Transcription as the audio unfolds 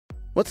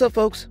What's up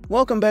folks,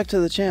 welcome back to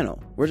the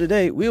channel, where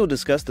today we will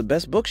discuss the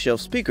best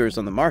bookshelf speakers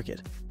on the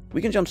market.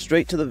 We can jump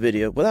straight to the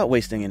video without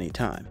wasting any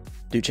time.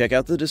 Do check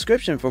out the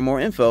description for more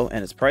info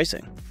and its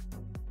pricing.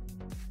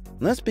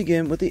 Let's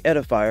begin with the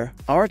Edifier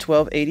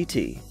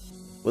R1280T.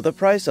 With a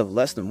price of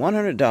less than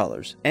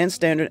 $100 and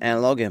standard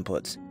analog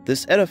inputs,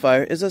 this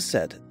Edifier is a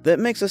set that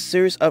makes a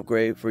serious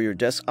upgrade for your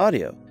desk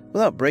audio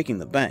without breaking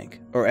the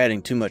bank or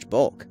adding too much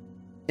bulk.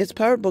 Its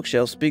powered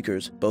bookshelf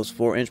speakers boast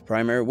 4-inch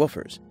primary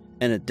woofers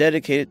and a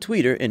dedicated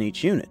tweeter in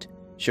each unit,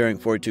 sharing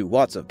 42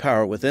 watts of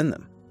power within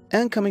them.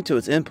 And coming to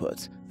its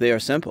inputs, they are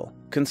simple,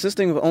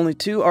 consisting of only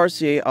 2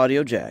 RCA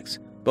audio jacks,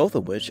 both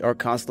of which are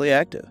constantly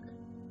active.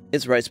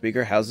 Its right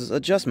speaker houses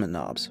adjustment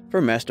knobs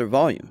for master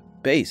volume,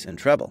 bass, and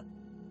treble,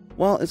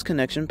 while its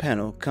connection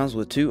panel comes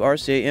with 2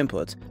 RCA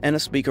inputs and a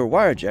speaker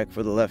wire jack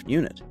for the left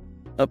unit.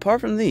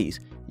 Apart from these,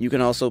 you can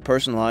also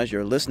personalize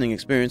your listening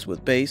experience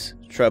with bass,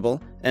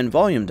 treble, and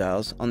volume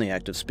dials on the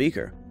active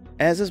speaker,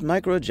 as its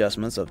micro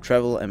adjustments of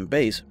treble and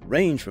bass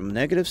range from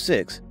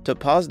 -6 to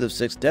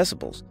 +6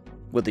 decibels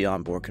with the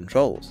onboard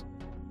controls.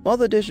 While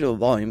the digital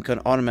volume can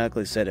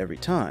automatically set every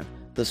time,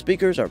 the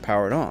speakers are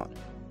powered on.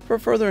 For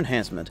further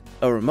enhancement,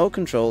 a remote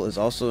control is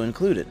also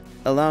included,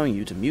 allowing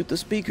you to mute the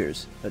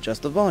speakers,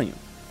 adjust the volume,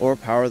 or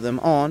power them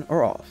on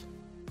or off.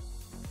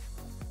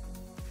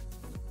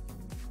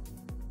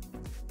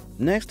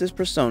 Next is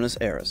PreSonus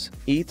Eris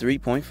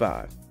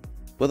E3.5.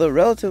 With a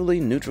relatively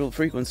neutral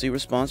frequency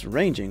response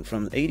ranging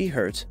from 80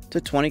 Hz to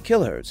 20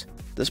 kHz,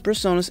 this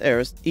PreSonus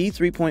Eris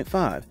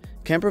E3.5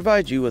 can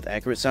provide you with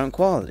accurate sound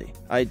quality,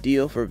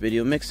 ideal for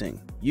video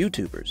mixing,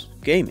 YouTubers,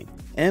 gaming,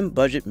 and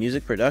budget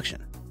music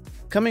production.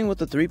 Coming with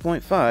the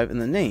 3.5 in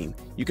the name,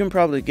 you can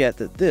probably get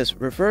that this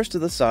refers to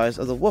the size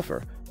of the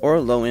woofer or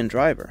low-end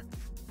driver.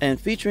 And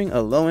featuring a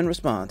low-end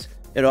response,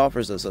 it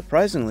offers a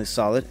surprisingly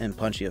solid and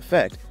punchy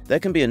effect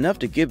that can be enough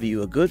to give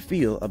you a good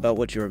feel about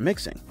what you are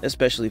mixing,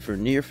 especially for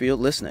near-field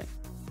listening.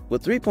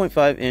 With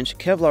 3.5-inch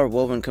Kevlar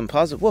woven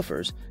composite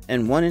woofers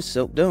and 1-inch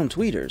silk dome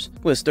tweeters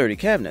with sturdy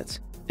cabinets,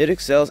 it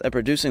excels at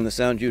producing the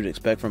sound you'd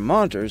expect from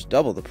monitors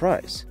double the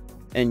price.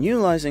 And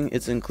utilizing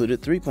its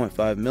included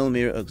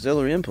 3.5mm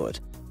auxiliary input,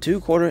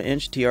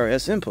 2/4-inch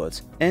TRS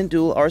inputs, and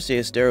dual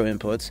RCA stereo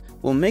inputs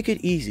will make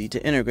it easy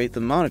to integrate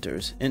the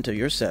monitors into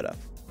your setup.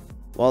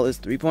 While its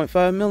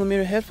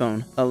 3.5mm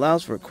headphone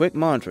allows for quick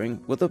monitoring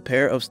with a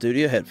pair of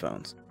studio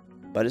headphones.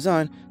 By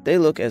design, they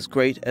look as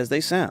great as they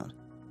sound.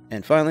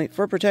 And finally,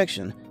 for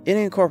protection, it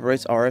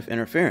incorporates RF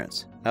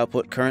interference,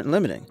 output current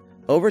limiting,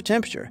 over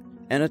temperature,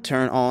 and a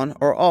turn on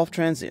or off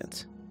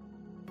transients.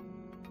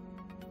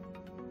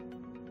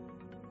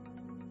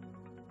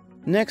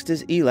 Next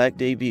is ELAC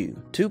Debut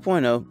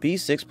 2.0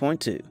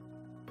 B6.2.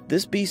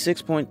 This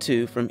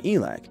B6.2 from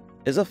ELAC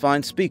is a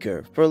fine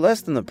speaker for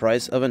less than the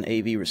price of an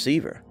AV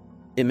receiver.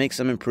 It makes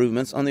some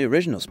improvements on the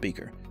original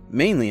speaker,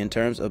 mainly in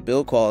terms of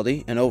build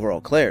quality and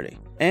overall clarity.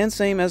 And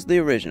same as the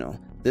original,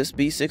 this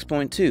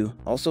B6.2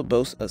 also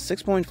boasts a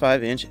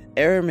 6.5-inch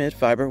Aramid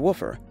fiber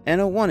woofer and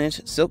a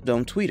 1-inch silk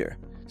dome tweeter.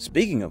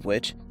 Speaking of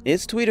which,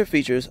 its tweeter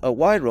features a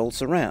wide rolled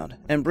surround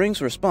and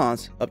brings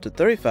response up to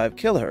 35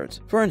 kHz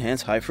for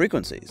enhanced high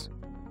frequencies.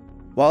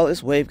 While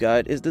its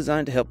waveguide is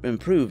designed to help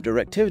improve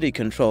directivity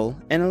control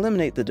and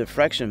eliminate the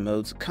diffraction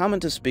modes common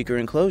to speaker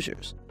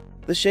enclosures.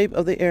 The shape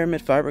of the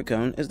Aramid fiber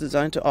cone is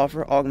designed to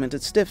offer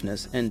augmented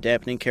stiffness and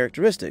dampening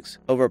characteristics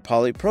over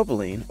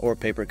polypropylene or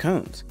paper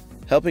cones,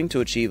 helping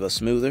to achieve a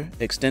smoother,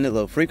 extended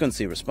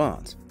low-frequency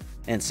response.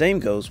 And same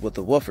goes with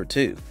the woofer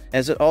too,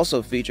 as it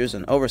also features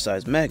an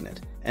oversized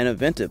magnet and a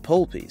vented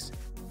pole piece.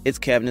 Its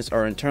cabinets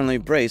are internally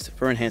braced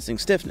for enhancing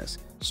stiffness,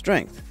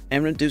 strength,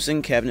 and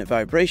reducing cabinet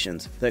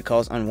vibrations that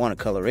cause unwanted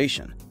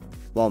coloration,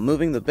 while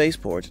moving the bass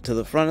port to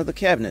the front of the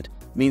cabinet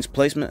means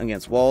placement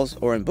against walls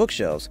or in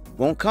bookshelves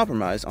won't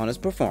compromise on its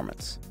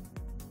performance.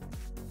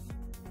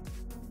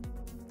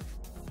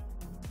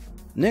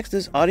 Next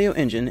is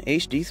Audioengine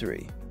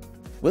HD3.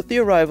 With the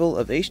arrival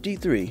of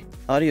HD3,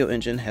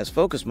 Audioengine has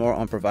focused more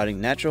on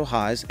providing natural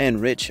highs and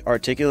rich,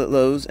 articulate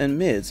lows and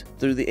mids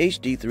through the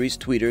HD3's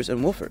tweeters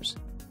and woofers.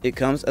 It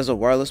comes as a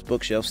wireless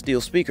bookshelf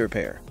steel speaker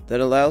pair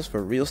that allows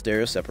for real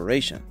stereo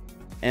separation,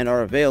 and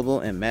are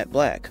available in matte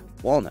black,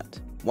 walnut,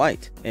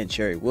 white, and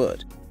cherry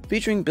wood.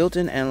 Featuring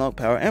built-in analog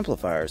power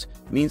amplifiers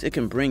means it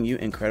can bring you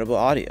incredible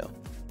audio,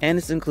 and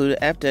its included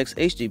aptX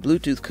HD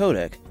Bluetooth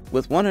codec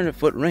with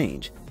 100-foot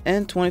range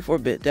and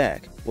 24-bit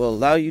DAC will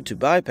allow you to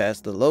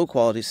bypass the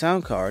low-quality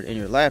sound card in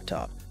your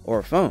laptop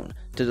or phone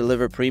to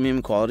deliver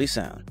premium quality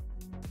sound.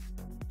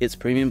 Its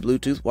premium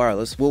Bluetooth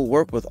wireless will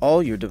work with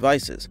all your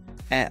devices,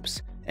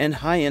 apps, and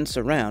high-end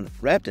surround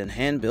wrapped in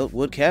hand-built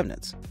wood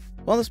cabinets,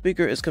 while the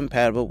speaker is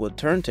compatible with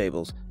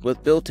turntables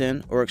with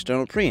built-in or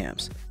external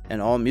preamps,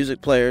 and all music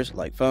players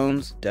like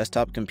phones,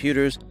 desktop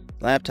computers,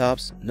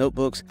 laptops,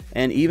 notebooks,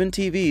 and even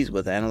TVs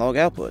with analog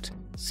output,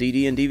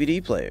 CD and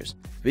DVD players,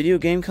 video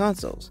game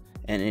consoles,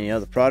 and any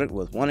other product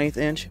with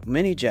 1/8-inch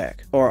mini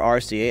jack or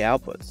RCA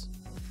outputs.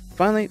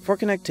 Finally, for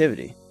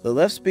connectivity, the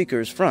left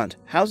speaker's front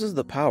houses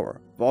the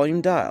power volume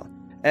dial,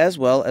 as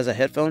well as a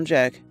headphone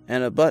jack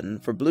and a button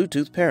for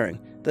Bluetooth pairing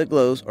that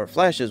glows or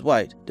flashes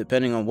white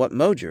depending on what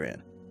mode you're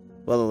in,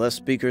 while the left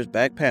speaker's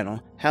back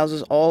panel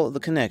houses all of the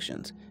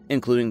connections,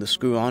 including the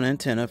screw-on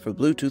antenna for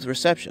Bluetooth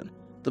reception,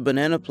 the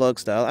banana plug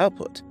style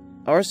output,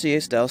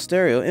 RCA style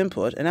stereo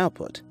input and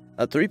output,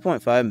 a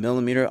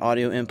 3.5mm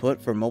audio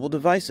input for mobile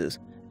devices,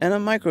 and a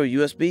micro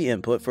USB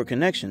input for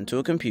connection to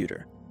a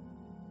computer.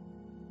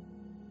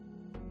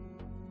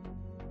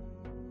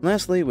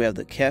 Lastly, we have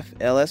the KEF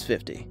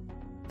LS50.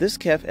 This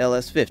KEF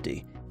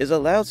LS50 is a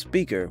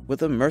loudspeaker with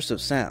immersive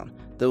sound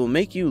that will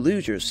make you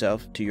lose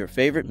yourself to your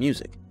favorite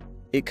music.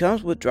 It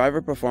comes with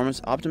driver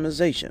performance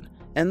optimization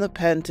and the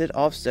patented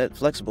offset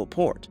flexible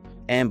port,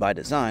 and by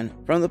design,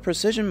 from the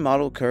precision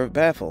model curved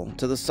baffle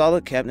to the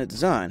solid cabinet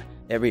design,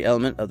 every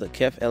element of the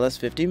KEF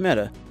LS50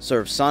 Meta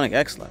serves sonic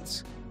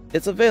excellence.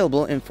 It's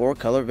available in 4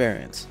 color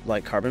variants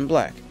like carbon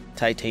black,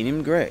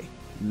 titanium gray,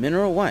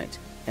 mineral white,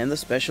 and the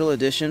special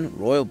edition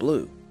royal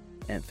blue,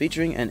 and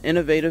featuring an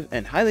innovative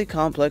and highly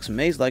complex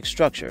maze-like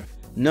structure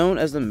known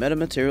as the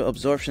metamaterial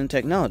absorption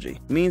technology,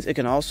 means it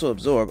can also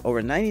absorb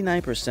over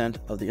 99%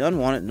 of the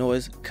unwanted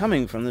noise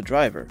coming from the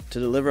driver to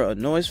deliver a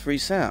noise-free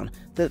sound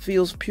that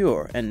feels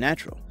pure and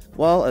natural,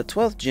 while a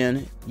 12th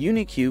gen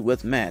UniQ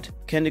with matte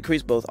can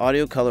decrease both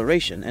audio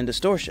coloration and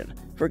distortion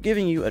for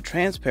giving you a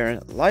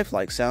transparent,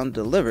 lifelike sound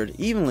delivered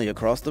evenly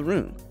across the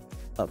room.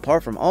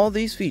 Apart from all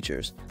these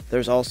features,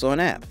 there's also an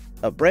app,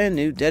 a brand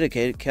new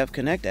dedicated KEF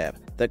Connect app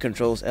that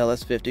controls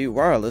LS50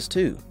 wireless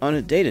too on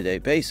a day-to-day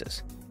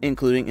basis,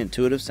 including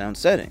intuitive sound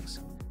settings.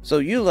 So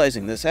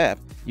utilizing this app,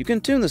 you can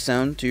tune the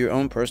sound to your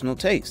own personal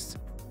tastes,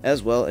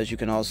 as well as you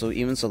can also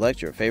even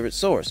select your favorite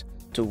source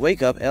to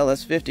wake up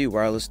LS50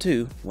 Wireless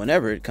 2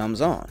 whenever it comes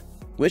on,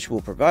 which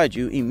will provide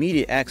you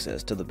immediate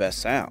access to the best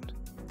sound.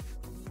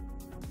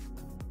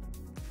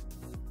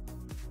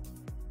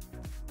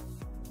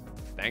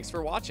 Thanks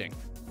for watching.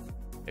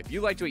 If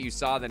you liked what you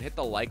saw, then hit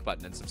the like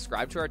button and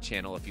subscribe to our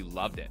channel if you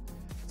loved it.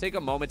 Take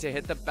a moment to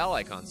hit the bell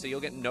icon so you'll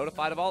get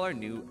notified of all our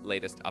new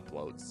latest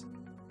uploads.